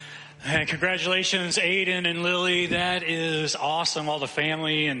And congratulations, Aiden and Lily. That is awesome. All the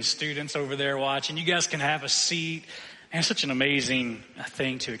family and students over there watching. You guys can have a seat. And it's such an amazing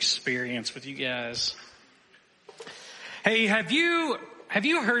thing to experience with you guys. Hey, have you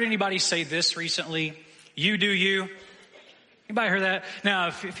heard anybody say this recently? You do you. Anybody heard that? Now,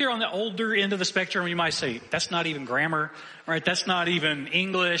 if you're on the older end of the spectrum, you might say, that's not even grammar, right? That's not even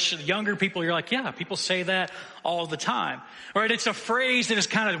English. Younger people, you're like, yeah, people say that all the time, right? It's a phrase that has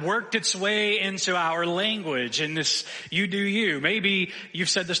kind of worked its way into our language, and this, you do you. Maybe you've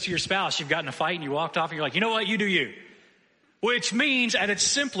said this to your spouse. You've gotten in a fight and you walked off and you're like, you know what? You do you. Which means at its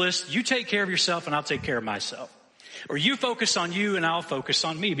simplest, you take care of yourself and I'll take care of myself. Or you focus on you and I'll focus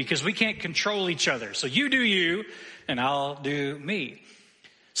on me, because we can't control each other. So you do you and I'll do me.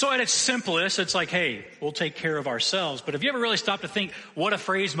 So at its simplest, it's like, hey, we'll take care of ourselves. But have you ever really stopped to think what a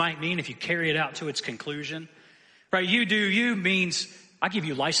phrase might mean if you carry it out to its conclusion? Right? You do you means I give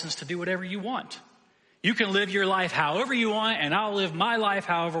you license to do whatever you want. You can live your life however you want, and I'll live my life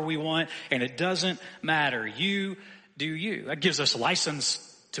however we want, and it doesn't matter. You do you. That gives us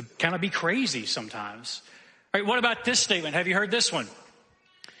license to kind of be crazy sometimes. Right, what about this statement? Have you heard this one?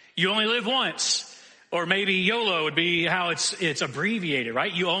 You only live once. Or maybe YOLO would be how it's abbreviated,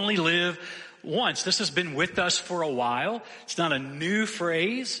 right? You only live once. This has been with us for a while. It's not a new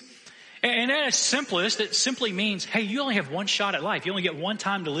phrase. And at its simplest, it simply means, hey, you only have one shot at life. You only get one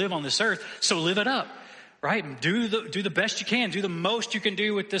time to live on this earth, so live it up, right? And do the best you can. Do the most you can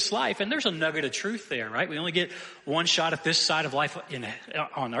do with this life. And there's a nugget of truth there, right? We only get one shot at this side of life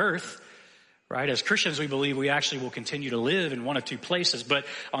on earth. Right? As Christians, we believe we actually will continue to live in one of two places. But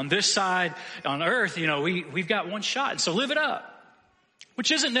on this side, on earth, we've got one shot. So live it up.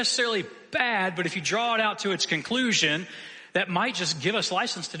 Which isn't necessarily bad, but if you draw it out to its conclusion, that might just give us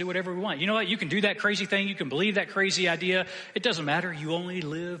license to do whatever we want. You know what? You can do that crazy thing. You can believe that crazy idea. It doesn't matter. You only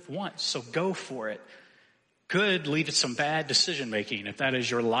live once. So go for it. Could lead to some bad decision making if that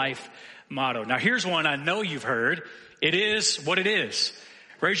is your life motto. Now here's one I know you've heard. It is what it is.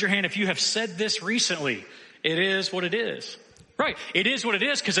 Raise your hand if you have said this recently. It is what it is. Right. It is what it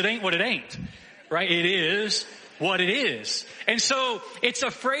is because it ain't what it ain't. Right. It is what it is. And so it's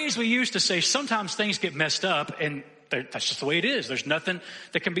a phrase we use to say sometimes things get messed up, and that's just the way it is. There's nothing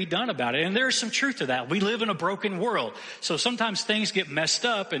that can be done about it. And there's some truth to that. We live in a broken world. So sometimes things get messed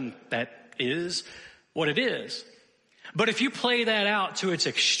up, and that is what it is. But if you play that out to its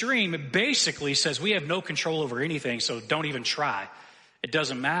extreme, it basically says we have no control over anything, so don't even try. It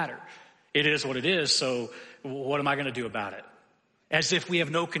doesn't matter. It is what it is, so what am I going to do about it? As if we have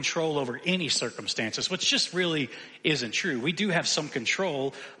no control over any circumstances, which just really isn't true. We do have some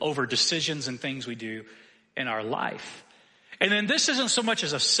control over decisions and things we do in our life. And then this isn't so much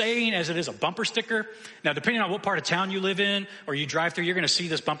as a saying as it is a bumper sticker. Now, depending on what part of town you live in or you drive through, you're going to see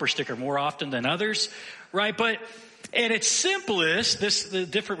this bumper sticker more often than others, right? But at its simplest, the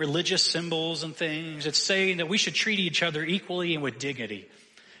different religious symbols and things, it's saying that we should treat each other equally and with dignity.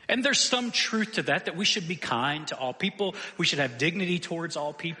 And there's some truth to that we should be kind to all people. We should have dignity towards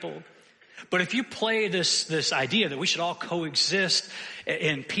all people. But if you play this idea that we should all coexist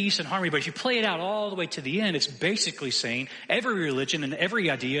in peace and harmony, but if you play it out all the way to the end, it's basically saying every religion and every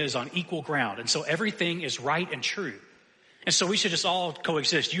idea is on equal ground. And so everything is right and true. And so we should just all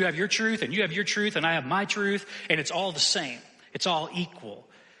coexist. You have your truth and you have your truth and I have my truth, and it's all the same. It's all equal.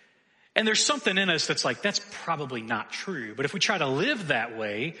 And there's something in us that's like, that's probably not true. But if we try to live that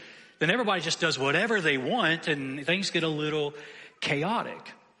way, then everybody just does whatever they want and things get a little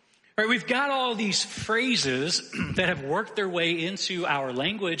chaotic. Right? We've got all these phrases that have worked their way into our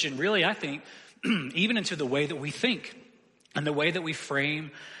language, and really, I think, even into the way that we think and the way that we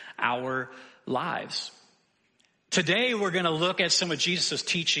frame our lives. Today, we're going to look at some of Jesus'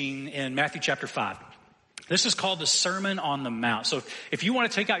 teaching in Matthew chapter 5. This is called the Sermon on the Mount. So if you want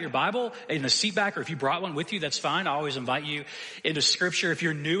to take out your Bible in the seat back, or if you brought one with you, that's fine. I always invite you into Scripture. If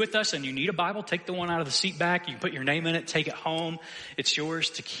you're new with us and you need a Bible, take the one out of the seat back. You can put your name in it, take it home. It's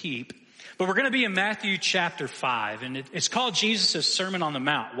yours to keep. But we're going to be in Matthew chapter 5, and it's called Jesus' Sermon on the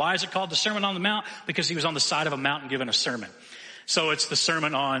Mount. Why is it called the Sermon on the Mount? Because he was on the side of a mountain giving a sermon. So it's the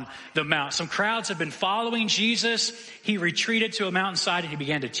Sermon on the Mount. Some crowds have been following Jesus. He retreated to a mountainside and he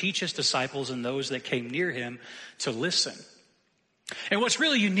began to teach his disciples and those that came near him to listen. And what's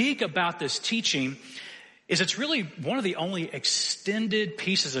really unique about this teaching is it's really one of the only extended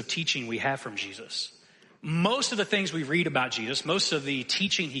pieces of teaching we have from Jesus. Most of the things we read about Jesus, most of the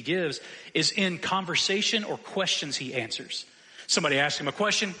teaching he gives is in conversation or questions he answers. Somebody asks him a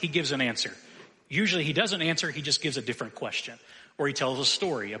question, he gives an answer. Usually he doesn't answer, he just gives a different question. where he tells a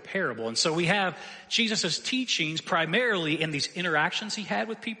story, a parable. And so we have Jesus' teachings primarily in these interactions he had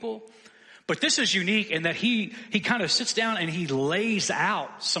with people. But this is unique in that he kind of sits down and he lays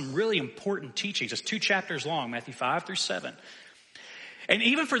out some really important teachings. It's 2 chapters long, Matthew 5 through 7. And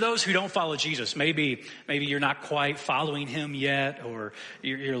even for those who don't follow Jesus, maybe you're not quite following him yet, or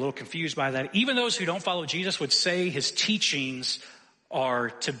you're a little confused by that. Even those who don't follow Jesus would say his teachings are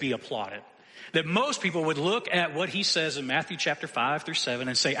to be applauded. That most people would look at what he says in Matthew chapter 5 through 7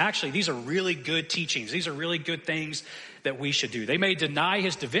 and say, actually, these are really good teachings. These are really good things that we should do. They may deny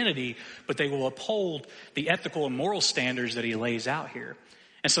his divinity, but they will uphold the ethical and moral standards that he lays out here.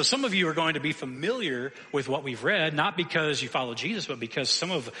 And so some of you are going to be familiar with what we've read, not because you follow Jesus, but because some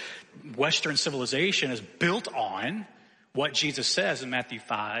of Western civilization is built on what Jesus says in Matthew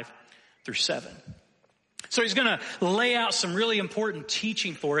 5 through 7. So he's going to lay out some really important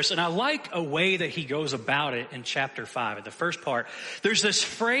teaching for us. And I like a way that he goes about it in chapter 5. In the first part, there's this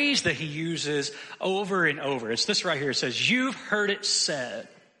phrase that he uses over and over. It's this right here. It says, you've heard it said.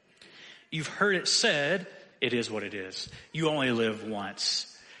 You've heard it said, it is what it is. You only live once.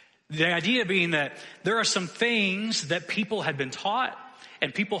 The idea being that there are some things that people had been taught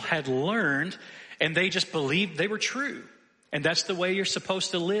and people had learned, and they just believed they were true. And that's the way you're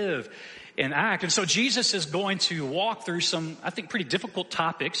supposed to live and act. And so Jesus is going to walk through some, I think, pretty difficult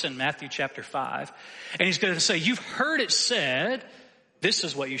topics in Matthew chapter 5. And he's going to say, you've heard it said, this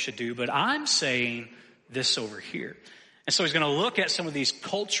is what you should do, but I'm saying this over here. And so he's going to look at some of these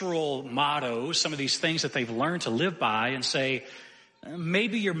cultural mottos, some of these things that they've learned to live by, and say,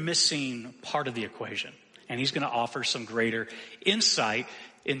 maybe you're missing part of the equation. And he's going to offer some greater insight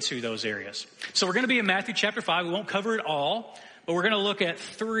into those areas. So we're going to be in Matthew chapter 5. We won't cover it all, but we're going to look at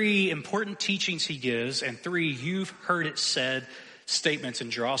 3 important teachings he gives and 3 you've heard it said statements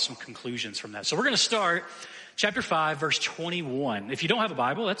and draw some conclusions from that. So we're going to start chapter 5, verse 21. If you don't have a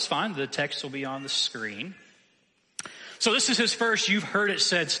Bible, that's fine. The text will be on the screen. So this is his first you've heard it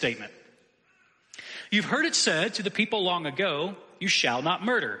said statement. You've heard it said to the people long ago, you shall not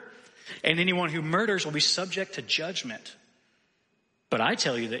murder, and anyone who murders will be subject to judgment. But I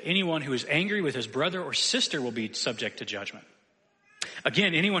tell you that anyone who is angry with his brother or sister will be subject to judgment.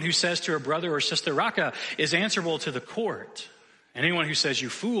 Again, anyone who says to a brother or sister, Raka, is answerable to the court. Anyone who says, you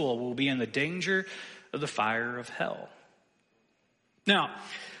fool, will be in the danger of the fire of hell. Now,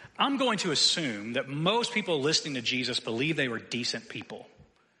 I'm going to assume that most people listening to Jesus believe they were decent people.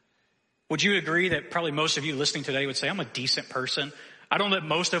 Would you agree that probably most of you listening today would say, I'm a decent person? I don't let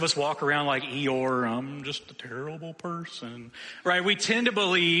most of us walk around like Eeyore, I'm just a terrible person, right? We tend to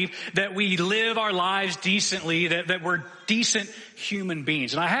believe that we live our lives decently, that we're decent human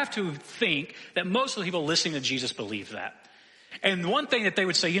beings. And I have to think that most of the people listening to Jesus believe that. And one thing that they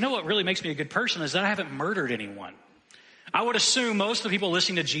would say, you know what really makes me a good person is that I haven't murdered anyone. I would assume most of the people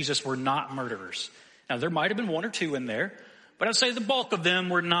listening to Jesus were not murderers. Now, there might have been 1 or 2 in there, but I'd say the bulk of them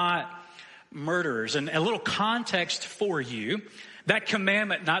were not murderers. And a little context for you, that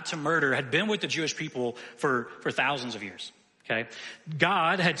commandment not to murder had been with the Jewish people for thousands of years. Okay,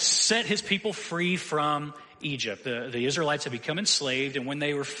 God had set his people free from Egypt. The Israelites had become enslaved, and when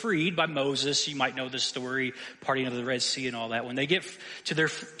they were freed by Moses, you might know the story, parting of the Red Sea and all that. When they get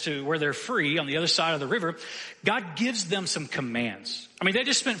to where they're free on the other side of the river, God gives them some commands. I mean, they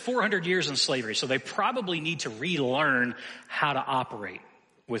just spent 400 years in slavery, so they probably need to relearn how to operate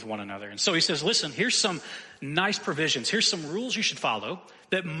with one another. And so he says, listen, here's some nice provisions. Here's some rules you should follow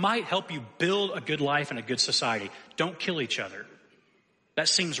that might help you build a good life and a good society. Don't kill each other. That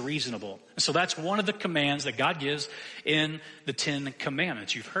seems reasonable. And so that's one of the commands that God gives in the 10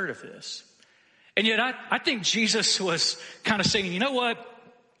 Commandments. You've heard of this. And yet I think Jesus was kind of saying, you know what?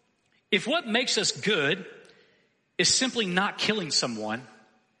 If what makes us good is simply not killing someone,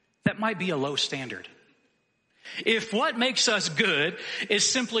 that might be a low standard. If what makes us good is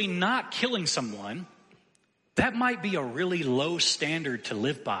simply not killing someone, that might be a really low standard to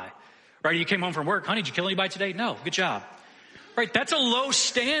live by. Right? You came home from work. Honey, did you kill anybody today? No. Good job. Right? That's a low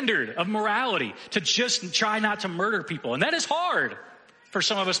standard of morality to just try not to murder people. And that is hard for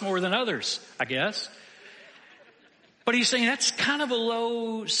some of us more than others, I guess. But he's saying that's kind of a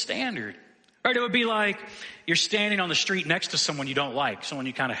low standard. Right? It would be like you're standing on the street next to someone you don't like, someone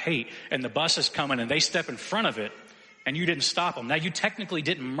you kind of hate, and the bus is coming and they step in front of it and you didn't stop them. Now, you technically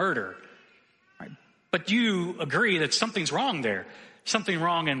didn't murder, right? But you agree that something's wrong there, something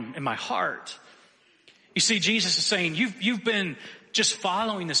wrong in my heart. You see, Jesus is saying you've been just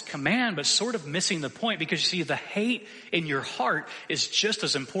following this command, but sort of missing the point, because you see, the hate in your heart is just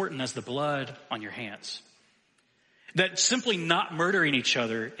as important as the blood on your hands. That simply not murdering each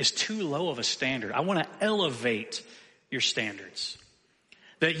other is too low of a standard. I want to elevate your standards.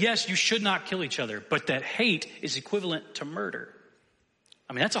 That yes, you should not kill each other, but that hate is equivalent to murder.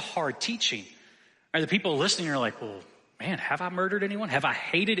 I mean, that's a hard teaching. Right? The people listening are like, well, man, have I murdered anyone? Have I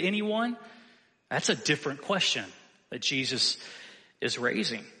hated anyone? That's a different question that Jesus is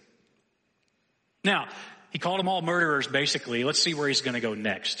raising. Now, he called them all murderers, basically. Let's see where he's going to go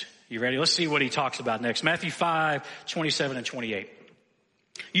next. You ready? Let's see what he talks about next. Matthew 5, 27 and 28.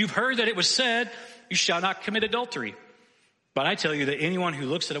 You've heard that it was said, you shall not commit adultery. But I tell you that anyone who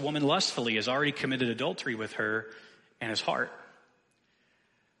looks at a woman lustfully has already committed adultery with her in his heart.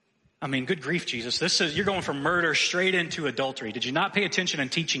 I mean, good grief, Jesus. You're going from murder straight into adultery. Did you not pay attention in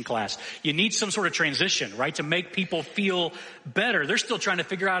teaching class? You need some sort of transition, right, to make people feel better. They're still trying to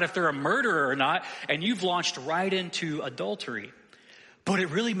figure out if they're a murderer or not, and you've launched right into adultery. But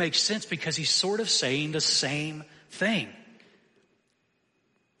it really makes sense because he's sort of saying the same thing.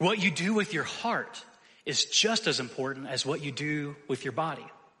 What you do with your heart is just as important as what you do with your body.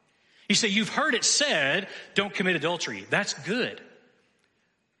 You say, you've heard it said, don't commit adultery. That's good.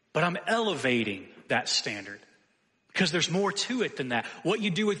 But I'm elevating that standard because there's more to it than that. What you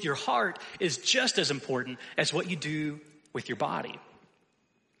do with your heart is just as important as what you do with your body.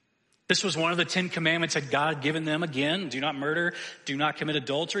 This was one of the 10 commandments that God had given them. Again, do not murder, do not commit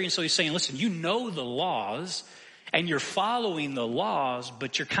adultery. And so he's saying, listen, you know the laws and you're following the laws,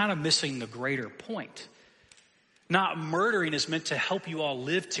 but you're kind of missing the greater point. Not murdering is meant to help you all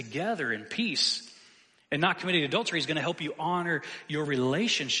live together in peace. And not committing adultery is going to help you honor your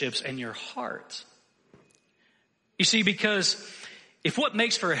relationships and your heart. You see, because if what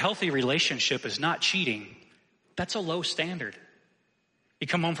makes for a healthy relationship is not cheating, that's a low standard. You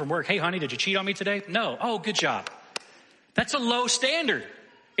come home from work, hey honey, did you cheat on me today? No. Oh, good job. That's a low standard.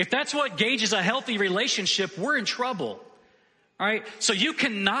 If that's what gauges a healthy relationship, we're in trouble. All right? So you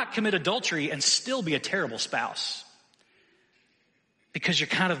cannot commit adultery and still be a terrible spouse. Because you're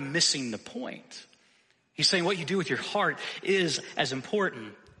kind of missing the point. He's saying what you do with your heart is as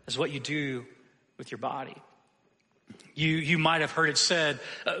important as what you do with your body. You might have heard it said,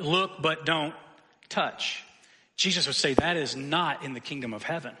 look but don't touch. Jesus would say that is not in the kingdom of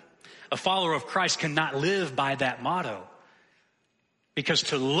heaven. A follower of Christ cannot live by that motto. Because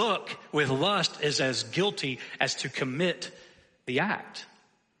to look with lust is as guilty as to commit the act.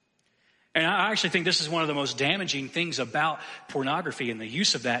 And I actually think this is one of the most damaging things about pornography and the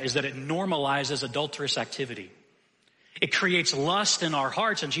use of that is that it normalizes adulterous activity. It creates lust in our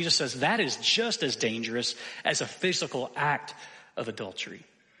hearts, and Jesus says that is just as dangerous as a physical act of adultery.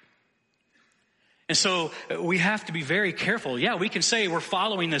 And so we have to be very careful. Yeah, we can say we're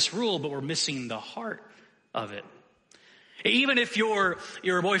following this rule, but we're missing the heart of it. Even if your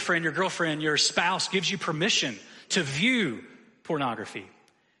boyfriend, your girlfriend, your spouse gives you permission to view pornography,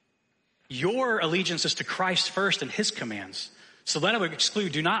 your allegiance is to Christ first and his commands. So that would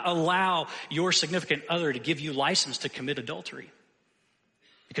exclude, do not allow your significant other to give you license to commit adultery.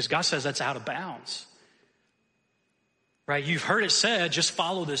 Because God says that's out of bounds. Right? You've heard it said, just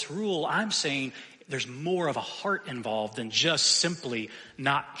follow this rule. I'm saying there's more of a heart involved than just simply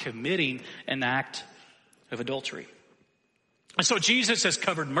not committing an act of adultery. And so Jesus has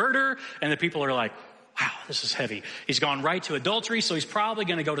covered murder, and the people are like, wow, this is heavy. He's gone right to adultery, so he's probably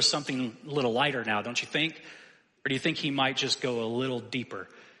going to go to something a little lighter now, don't you think? Or do you think he might just go a little deeper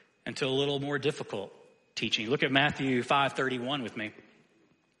into a little more difficult teaching? Look at Matthew 5:31 with me.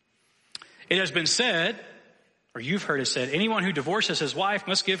 It has been said, or you've heard it said, anyone who divorces his wife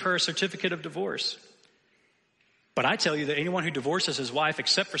must give her a certificate of divorce. But I tell you that anyone who divorces his wife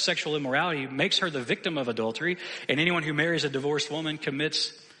except for sexual immorality makes her the victim of adultery, and anyone who marries a divorced woman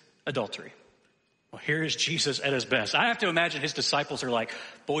commits adultery. Well, here is Jesus at his best. I have to imagine his disciples are like,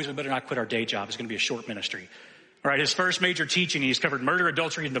 boys, we better not quit our day job. It's going to be a short ministry. Right? His first major teaching, he's covered murder,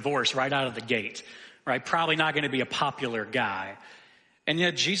 adultery, and divorce right out of the gate. Right? Probably not going to be a popular guy. And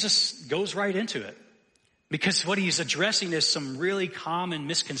yet Jesus goes right into it. Because what he's addressing is some really common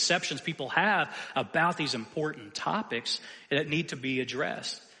misconceptions people have about these important topics that need to be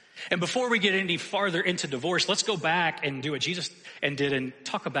addressed. And before we get any farther into divorce, let's go back and do what Jesus did and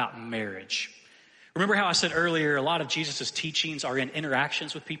talk about marriage. Remember how I said earlier, a lot of Jesus' teachings are in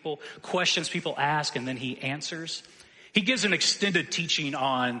interactions with people, questions people ask, and then he answers. He gives an extended teaching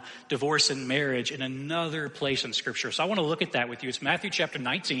on divorce and marriage in another place in Scripture. So I want to look at that with you. It's Matthew chapter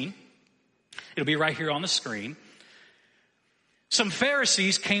 19. It'll be right here on the screen. Some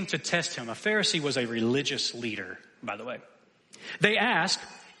Pharisees came to test him. A Pharisee was a religious leader, by the way. They asked,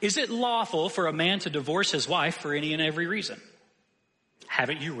 is it lawful for a man to divorce his wife for any and every reason?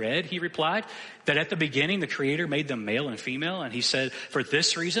 Haven't you read, he replied, that at the beginning the Creator made them male and female? And he said, for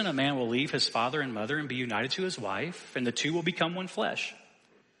this reason a man will leave his father and mother and be united to his wife, and the two will become one flesh.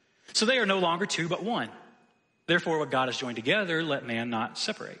 So they are no longer two but one. Therefore what God has joined together, let man not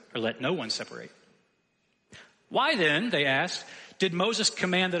separate, or let no one separate. Why then, they asked, did Moses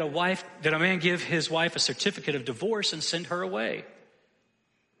command that a man give his wife a certificate of divorce and send her away?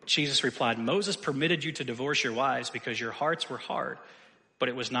 Jesus replied, Moses permitted you to divorce your wives because your hearts were hard, but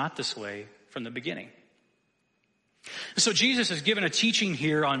it was not this way from the beginning. So Jesus has given a teaching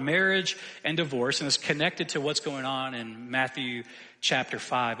here on marriage and divorce, and is connected to what's going on in Matthew chapter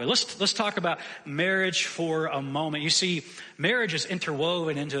 5. But let's talk about marriage for a moment. You see, marriage is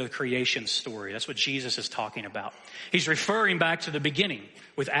interwoven into the creation story. That's what Jesus is talking about. He's referring back to the beginning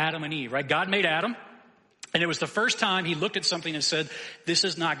with Adam and Eve, right? God made Adam, and it was the first time he looked at something and said, this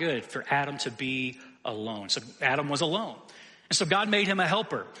is not good for Adam to be alone. So Adam was alone. And so God made him a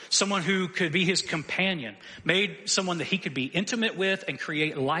helper, someone who could be his companion, made someone that he could be intimate with and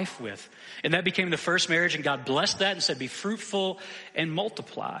create life with. And that became the first marriage, and God blessed that and said, be fruitful and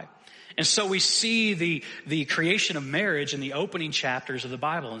multiply. And so we see the creation of marriage in the opening chapters of the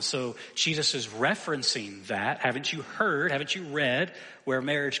Bible. And so Jesus is referencing that. Haven't you heard, haven't you read where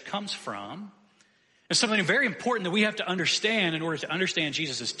marriage comes from? And something very important that we have to understand in order to understand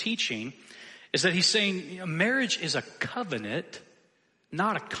Jesus' teaching is that he's saying marriage is a covenant,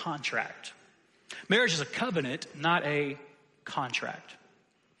 not a contract. Marriage is a covenant, not a contract.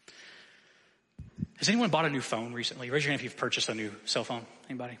 Has anyone bought a new phone recently? Raise your hand if you've purchased a new cell phone.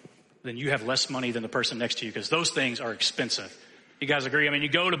 Anybody? Then you have less money than the person next to you, because those things are expensive. You guys agree? I mean, you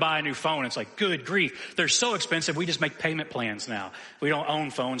go to buy a new phone, it's like, good grief. They're so expensive, we just make payment plans now. We don't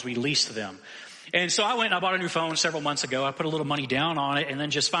own phones, we lease them. And so I went and I bought a new phone several months ago. I put a little money down on it and then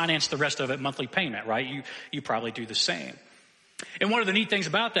just financed the rest of it monthly payment, right? You probably do the same. And one of the neat things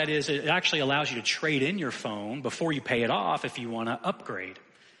about that is it actually allows you to trade in your phone before you pay it off if you want to upgrade.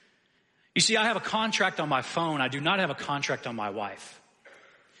 You see, I have a contract on my phone. I do not have a contract on my wife.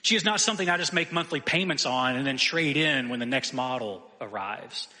 She is not something I just make monthly payments on and then trade in when the next model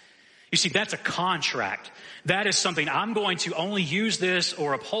arrives. You see, that's a contract. That is something I'm going to only use this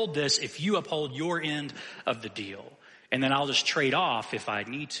or uphold this if you uphold your end of the deal. And then I'll just trade off if I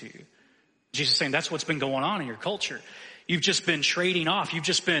need to. Jesus is saying that's what's been going on in your culture. You've just been trading off. You've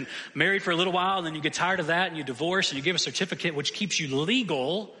just been married for a little while and then you get tired of that and you divorce and you give a certificate which keeps you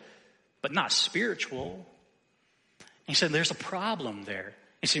legal but not spiritual. And he said there's a problem there.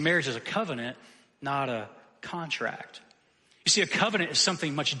 You see, marriage is a covenant, not a contract. You see, a covenant is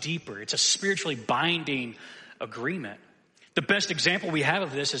something much deeper. It's a spiritually binding agreement. The best example we have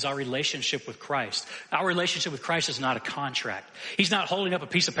of this is our relationship with Christ. Our relationship with Christ is not a contract. He's not holding up a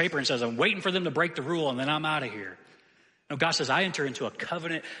piece of paper and says, I'm waiting for them to break the rule and then I'm out of here. No, God says, I enter into a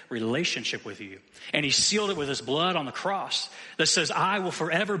covenant relationship with you. And he sealed it with his blood on the cross that says, I will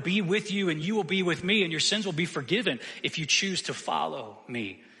forever be with you and you will be with me and your sins will be forgiven if you choose to follow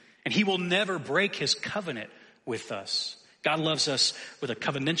me. And he will never break his covenant with us. God loves us with a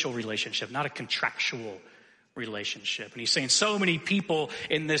covenantal relationship, not a contractual relationship. And he's saying so many people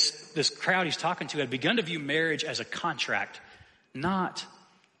in this crowd he's talking to had begun to view marriage as a contract, not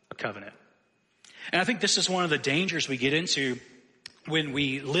a covenant. And I think this is one of the dangers we get into when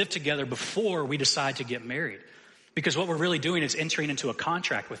we live together before we decide to get married. Because what we're really doing is entering into a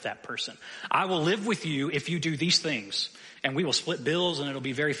contract with that person. I will live with you if you do these things, and we will split bills and it'll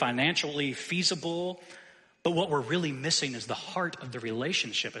be very financially feasible. But what we're really missing is the heart of the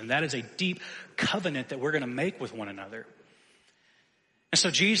relationship. And that is a deep covenant that we're going to make with one another. And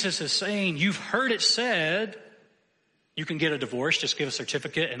so Jesus is saying, you've heard it said, you can get a divorce, just give a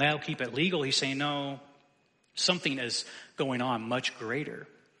certificate and that'll keep it legal. He's saying, no, something is going on much greater.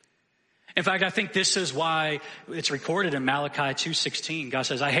 In fact, I think this is why it's recorded in Malachi 2:16. God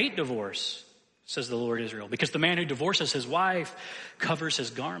says, I hate divorce, says the Lord Israel, because the man who divorces his wife covers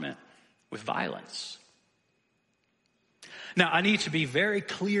his garment with violence. Now, I need to be very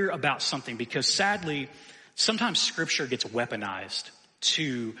clear about something because sadly, sometimes scripture gets weaponized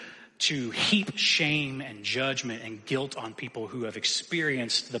to heap shame and judgment and guilt on people who have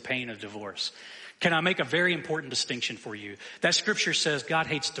experienced the pain of divorce. Can I make a very important distinction for you? That scripture says God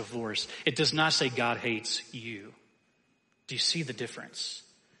hates divorce. It does not say God hates you. Do you see the difference?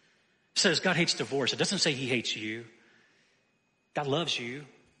 It says God hates divorce. It doesn't say he hates you. God loves you.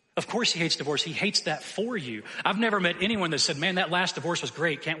 Of course he hates divorce. He hates that for you. I've never met anyone that said, man, that last divorce was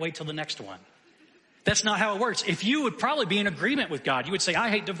great. Can't wait till the next one. That's not how it works. If you would probably be in agreement with God, you would say, I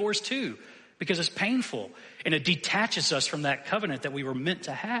hate divorce too, because it's painful and it detaches us from that covenant that we were meant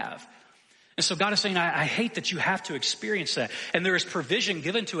to have. And so God is saying, I hate that you have to experience that. And there is provision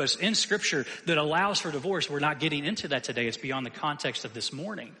given to us in Scripture that allows for divorce. We're not getting into that today. It's beyond the context of this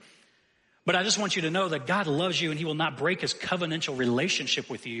morning. But I just want you to know that God loves you and he will not break his covenantal relationship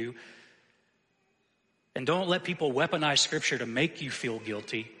with you. And don't let people weaponize Scripture to make you feel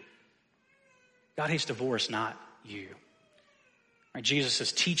guilty. God hates divorce, not you. Right, Jesus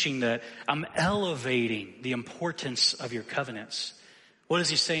is teaching that I'm elevating the importance of your covenants. What is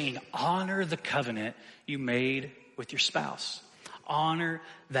he saying? Honor the covenant you made with your spouse. Honor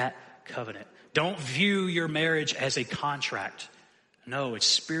that covenant. Don't view your marriage as a contract. No, it's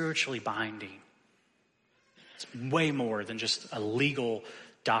spiritually binding. It's way more than just a legal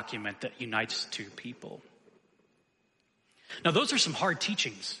document that unites two people. Now, those are some hard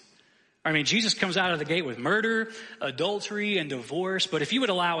teachings. I mean, Jesus comes out of the gate with murder, adultery, and divorce. But if you would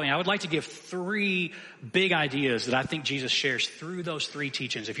allow me, I would like to give 3 big ideas that I think Jesus shares through those 3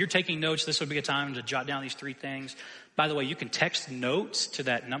 teachings. If you're taking notes, this would be a time to jot down these 3 things. By the way, you can text notes to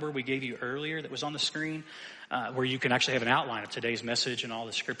that number we gave you earlier that was on the screen, where you can actually have an outline of today's message and all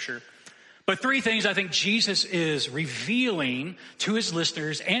the Scripture. But 3 things I think Jesus is revealing to his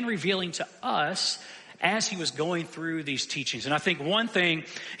listeners and revealing to us as he was going through these teachings. And I think one thing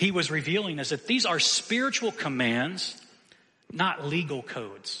he was revealing is that these are spiritual commands, not legal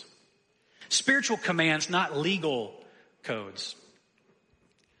codes. Spiritual commands, not legal codes.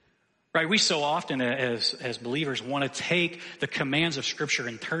 Right? We so often as believers want to take the commands of Scripture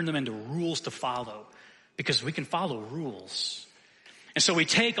and turn them into rules to follow because we can follow rules. And so we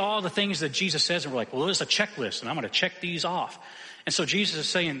take all the things that Jesus says and we're like, well, there's a checklist and I'm going to check these off. And so Jesus is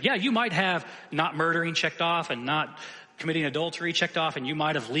saying, yeah, you might have not murdering checked off and not committing adultery checked off, and you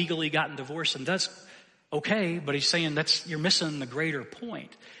might have legally gotten divorced, and that's okay, but he's saying you're missing the greater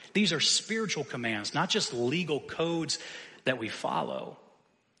point. These are spiritual commands, not just legal codes that we follow.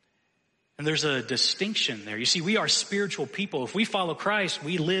 And there's a distinction there. You see, we are spiritual people. If we follow Christ,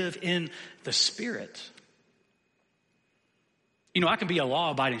 we live in the Spirit. You know, I can be a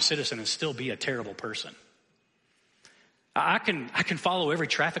law-abiding citizen and still be a terrible person. I can follow every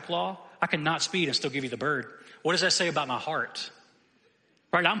traffic law. I can not speed and still give you the bird. What does that say about my heart?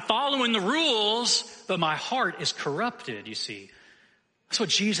 Right? I'm following the rules, but my heart is corrupted, you see. That's what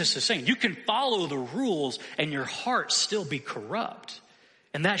Jesus is saying. You can follow the rules and your heart still be corrupt.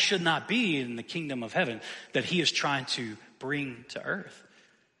 And that should not be in the kingdom of heaven that he is trying to bring to earth.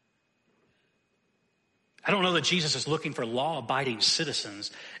 I don't know that Jesus is looking for law-abiding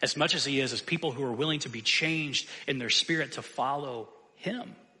citizens as much as he is as people who are willing to be changed in their spirit to follow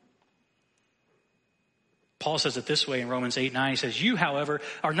him. Paul says it this way in Romans 8:9. He says, you, however,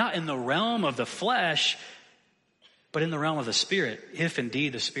 are not in the realm of the flesh, but in the realm of the Spirit, if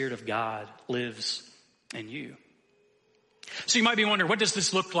indeed the Spirit of God lives in you. So you might be wondering, what does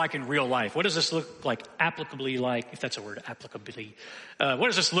this look like in real life? What does this look like applicably like, if that's a word, applicably? What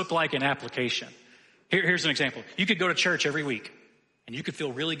does this look like in application? Here's an example. You could go to church every week, and you could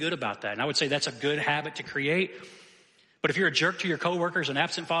feel really good about that. And I would say that's a good habit to create. But if you're a jerk to your coworkers, an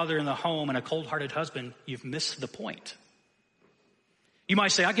absent father in the home, and a cold-hearted husband, you've missed the point. You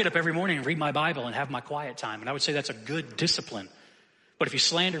might say, I get up every morning and read my Bible and have my quiet time. And I would say that's a good discipline. But if you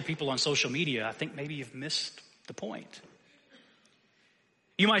slander people on social media, I think maybe you've missed the point.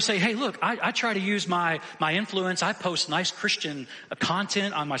 You might say, hey, look, I try to use my influence. I post nice Christian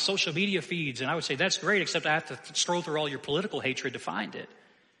content on my social media feeds. And I would say, that's great, except I have to stroll through all your political hatred to find it.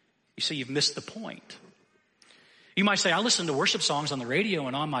 You see, you've missed the point. You might say, I listen to worship songs on the radio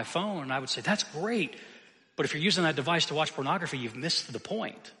and on my phone. And I would say, that's great. But if you're using that device to watch pornography, you've missed the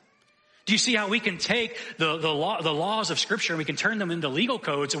point. Do you see how we can take the laws of Scripture and we can turn them into legal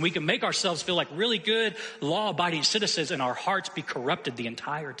codes and we can make ourselves feel like really good law-abiding citizens and our hearts be corrupted the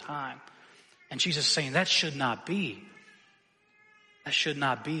entire time? And Jesus is saying that should not be. That should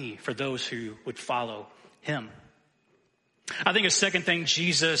not be for those who would follow him. I think a second thing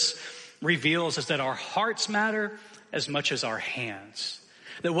Jesus reveals is that our hearts matter as much as our hands.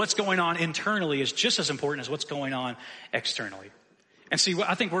 That what's going on internally is just as important as what's going on externally. And see,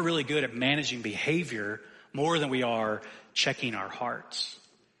 I think we're really good at managing behavior more than we are checking our hearts.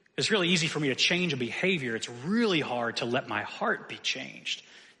 It's really easy for me to change a behavior. It's really hard to let my heart be changed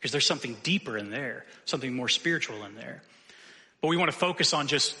because there's something deeper in there, something more spiritual in there. But we want to focus on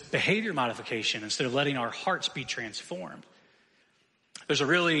just behavior modification instead of letting our hearts be transformed. There's a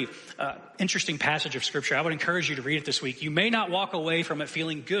really interesting passage of Scripture. I would encourage you to read it this week. You may not walk away from it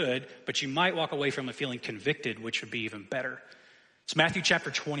feeling good, but you might walk away from it feeling convicted, which would be even better. It's Matthew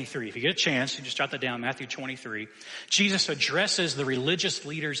chapter 23. If you get a chance, you just jot that down, Matthew 23. Jesus addresses the religious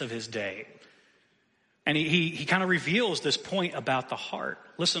leaders of his day. And he kind of reveals this point about the heart.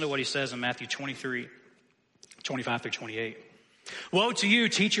 Listen to what he says in Matthew 23, 25 through 28. Woe to you,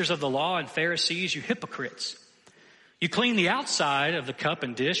 teachers of the law and Pharisees, you hypocrites! You clean the outside of the cup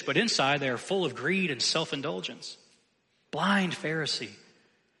and dish, but inside they are full of greed and self-indulgence. Blind Pharisee.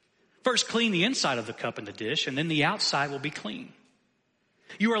 First clean the inside of the cup and the dish, and then the outside will be clean.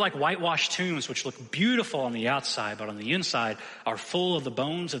 You are like whitewashed tombs, which look beautiful on the outside, but on the inside are full of the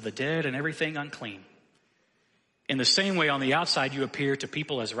bones of the dead and everything unclean. In the same way, on the outside you appear to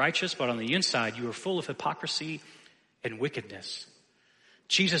people as righteous, but on the inside you are full of hypocrisy and wickedness.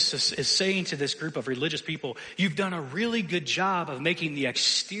 Jesus is saying to this group of religious people, you've done a really good job of making the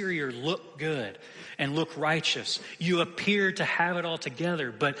exterior look good and look righteous. You appear to have it all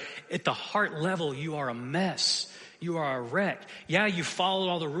together, but at the heart level, you are a mess. You are a wreck. Yeah, you followed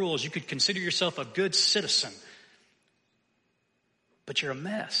all the rules. You could consider yourself a good citizen, but you're a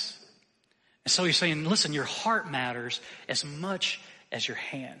mess. And so he's saying, listen, your heart matters as much as your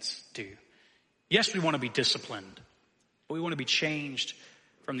hands do. Yes, we want to be disciplined, but we want to be changed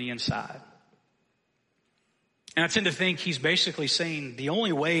from the inside. And I tend to think he's basically saying the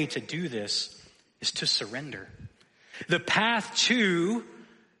only way to do this is to surrender. The path to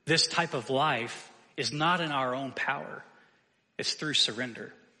this type of life is not in our own power. It's through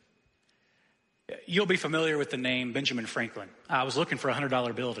surrender. You'll be familiar with the name Benjamin Franklin. I was looking for a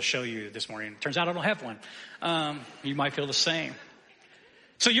 $100 bill to show you this morning. Turns out I don't have one. You might feel the same.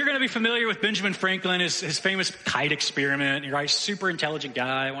 So you're going to be familiar with Benjamin Franklin, his famous kite experiment, right? Super intelligent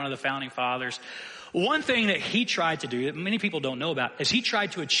guy, one of the founding fathers. One thing that he tried to do that many people don't know about is he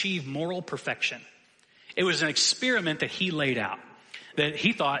tried to achieve moral perfection. It was an experiment that he laid out, that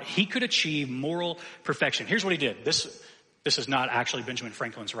he thought he could achieve moral perfection. Here's what he did. This is not actually Benjamin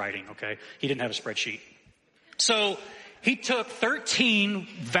Franklin's writing, okay? He didn't have a spreadsheet. So he took 13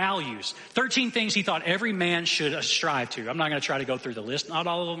 values, 13 things he thought every man should strive to. I'm not going to try to go through the list. Not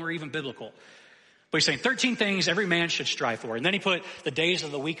all of them are even biblical. But he's saying 13 things every man should strive for. And then he put the days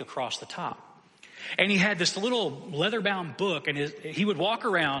of the week across the top. And he had this little leather-bound book, and he would walk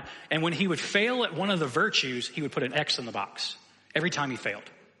around, and when he would fail at one of the virtues, he would put an X in the box every time he failed.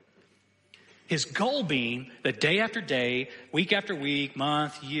 His goal being that day after day, week after week,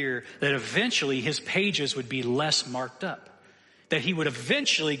 month, year, that eventually his pages would be less marked up. That he would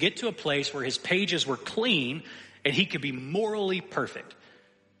eventually get to a place where his pages were clean and he could be morally perfect.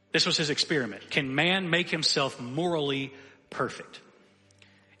 This was his experiment. Can man make himself morally perfect?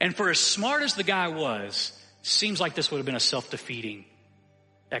 And for as smart as the guy was, seems like this would have been a self-defeating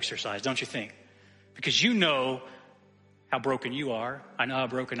exercise, don't you think? Because you know how broken you are. I know how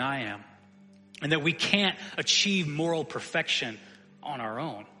broken I am. And that we can't achieve moral perfection on our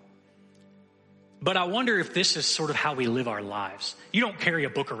own. But I wonder if this is sort of how we live our lives. You don't carry a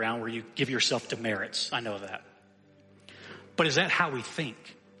book around where you give yourself demerits. I know that. But is that how we think?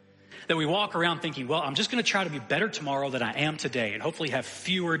 That we walk around thinking, well, I'm just going to try to be better tomorrow than I am today and hopefully have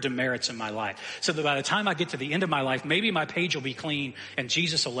fewer demerits in my life. So that by the time I get to the end of my life, maybe my page will be clean and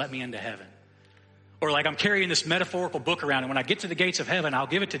Jesus will let me into heaven. Or like I'm carrying this metaphorical book around, and when I get to the gates of heaven, I'll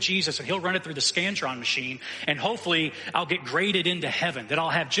give it to Jesus and he'll run it through the Scantron machine, and hopefully I'll get graded into heaven, that I'll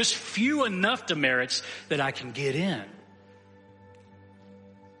have just few enough demerits that I can get in.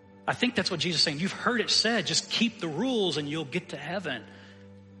 I think that's what Jesus is saying. You've heard it said, just keep the rules and you'll get to heaven.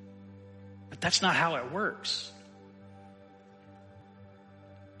 But that's not how it works.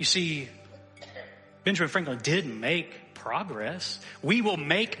 You see, Benjamin Franklin did make progress. We will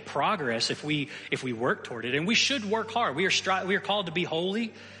make progress if we work toward it, and we should work hard. We are called to be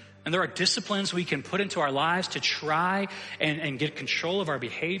holy, and there are disciplines we can put into our lives to try and get control of our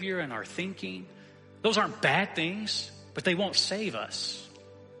behavior and our thinking. Those aren't bad things, but they won't save us.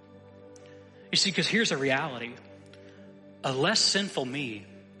 You see, because here's a reality. A less sinful me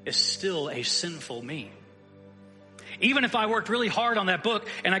is still a sinful me. Even if I worked really hard on that book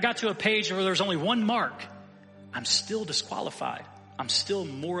and I got to a page where there's only one mark, I'm still disqualified. I'm still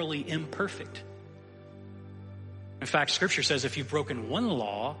morally imperfect. In fact, Scripture says if you've broken one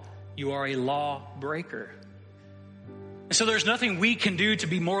law, you are a law breaker. And so there's nothing we can do to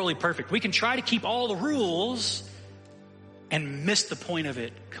be morally perfect. We can try to keep all the rules and miss the point of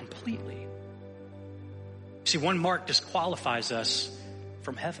it completely. See, one mark disqualifies us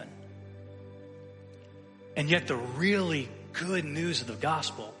from heaven. And yet the really good news of the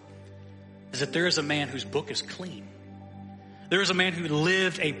gospel is that there is a man whose book is clean. There is a man who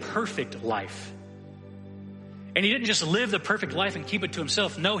lived a perfect life. And he didn't just live the perfect life and keep it to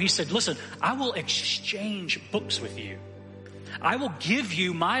himself. No, he said, listen, I will exchange books with you. I will give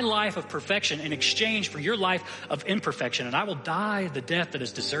you my life of perfection in exchange for your life of imperfection. And I will die the death that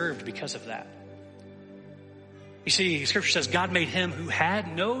is deserved because of that. You see, Scripture says God made him who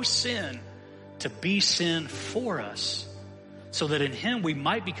had no sin to be sin for us, so that in him we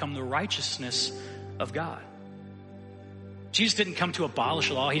might become the righteousness of God. Jesus didn't come to abolish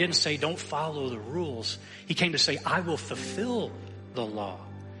the law. He didn't say, don't follow the rules. He came to say, I will fulfill the law.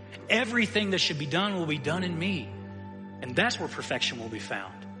 Everything that should be done will be done in me. And that's where perfection will be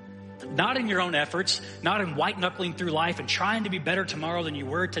found. Not in your own efforts, not in white-knuckling through life and trying to be better tomorrow than you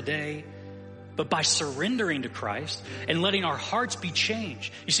were today, but by surrendering to Christ and letting our hearts be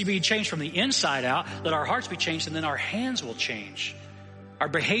changed. You see, being changed from the inside out, let our hearts be changed, and then our hands will change. Our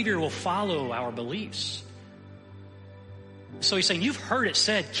behavior will follow our beliefs. So he's saying, you've heard it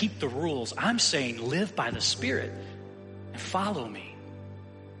said, keep the rules. I'm saying, live by the Spirit and follow me.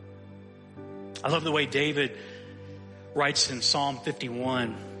 I love the way David writes in Psalm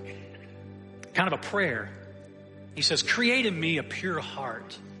 51, kind of a prayer. He says, create in me a pure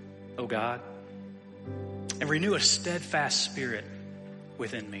heart, O God, and renew a steadfast spirit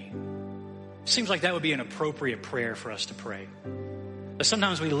within me. Seems like that would be an appropriate prayer for us to pray. But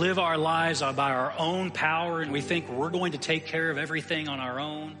sometimes we live our lives by our own power and we think we're going to take care of everything on our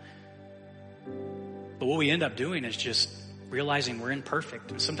own. But what we end up doing is just realizing we're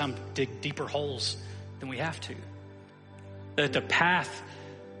imperfect and sometimes dig deeper holes than we have to. That the path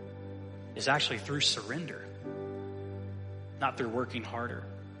is actually through surrender, not through working harder.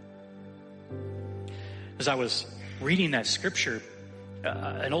 As I was reading that scripture,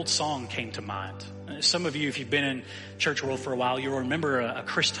 an old song came to mind. Some of you, if you've been in church world for a while, you'll remember a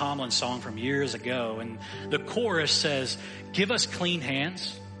Chris Tomlin song from years ago. And the chorus says, give us clean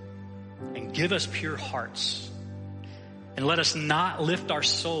hands and give us pure hearts. And let us not lift our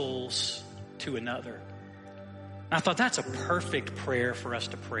souls to another. And I thought that's a perfect prayer for us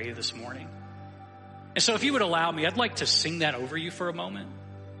to pray this morning. And so if you would allow me, I'd like to sing that over you for a moment.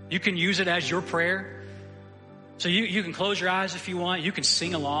 You can use it as your prayer. So you can close your eyes if you want. You can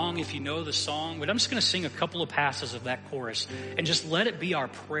sing along if you know the song. But I'm just going to sing a couple of passages of that chorus and just let it be our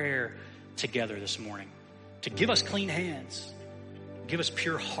prayer together this morning. To give us clean hands, give us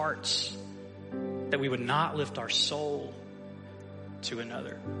pure hearts, that we would not lift our soul to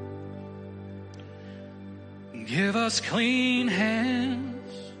another. Give us clean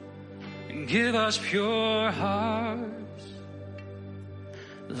hands and give us pure hearts.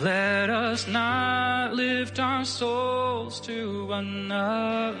 Let us not lift our souls to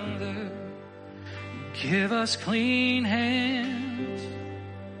another. Give us clean hands.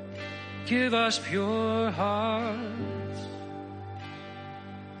 Give us pure hearts.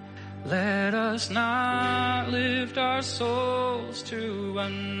 Let us not lift our souls to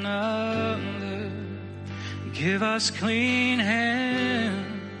another. Give us clean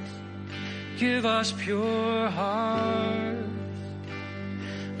hands. Give us pure hearts.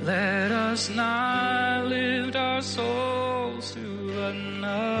 Let us not lift our souls to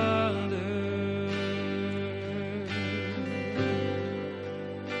another.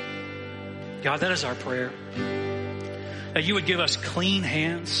 God, that is our prayer. That you would give us clean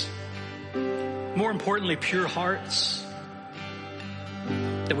hands. More importantly, pure hearts.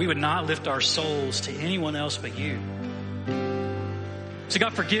 That we would not lift our souls to anyone else but you. So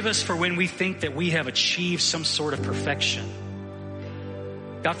God, forgive us for when we think that we have achieved some sort of perfection.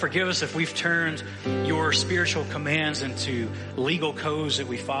 God, forgive us if we've turned your spiritual commands into legal codes that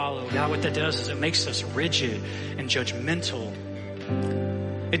we follow. God, what that does is it makes us rigid and judgmental.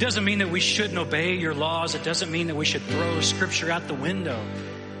 It doesn't mean that we shouldn't obey your laws. It doesn't mean that we should throw scripture out the window.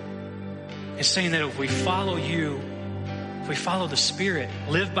 It's saying that if we follow you, if we follow the Spirit,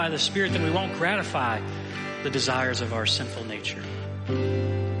 live by the Spirit, then we won't gratify the desires of our sinful nature.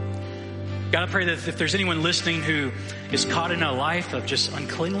 God, I pray that if there's anyone listening who is caught in a life of just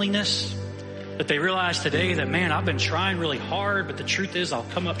uncleanliness, that they realize today that, man, I've been trying really hard, but the truth is I'll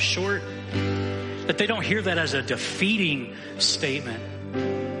come up short. That they don't hear that as a defeating statement.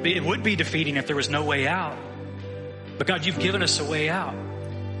 It would be defeating if there was no way out. But God, you've given us a way out.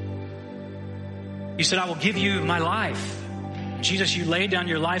 You said, I will give you my life. Jesus, you laid down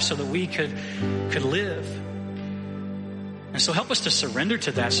your life so that we could live. And so help us to surrender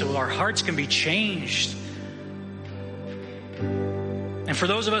to that so our hearts can be changed. And for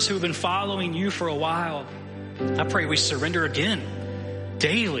those of us who have been following you for a while, I pray we surrender again,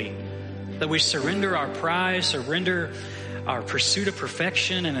 daily. That we surrender our pride, surrender our pursuit of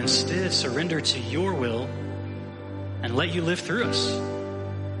perfection, and instead surrender to your will and let you live through us.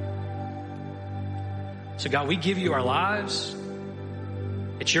 So God, we give you our lives.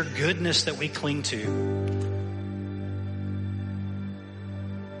 It's your goodness that we cling to.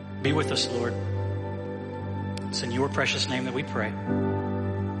 Be with us, Lord. It's in your precious name that we pray.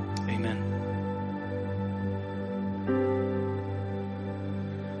 Amen.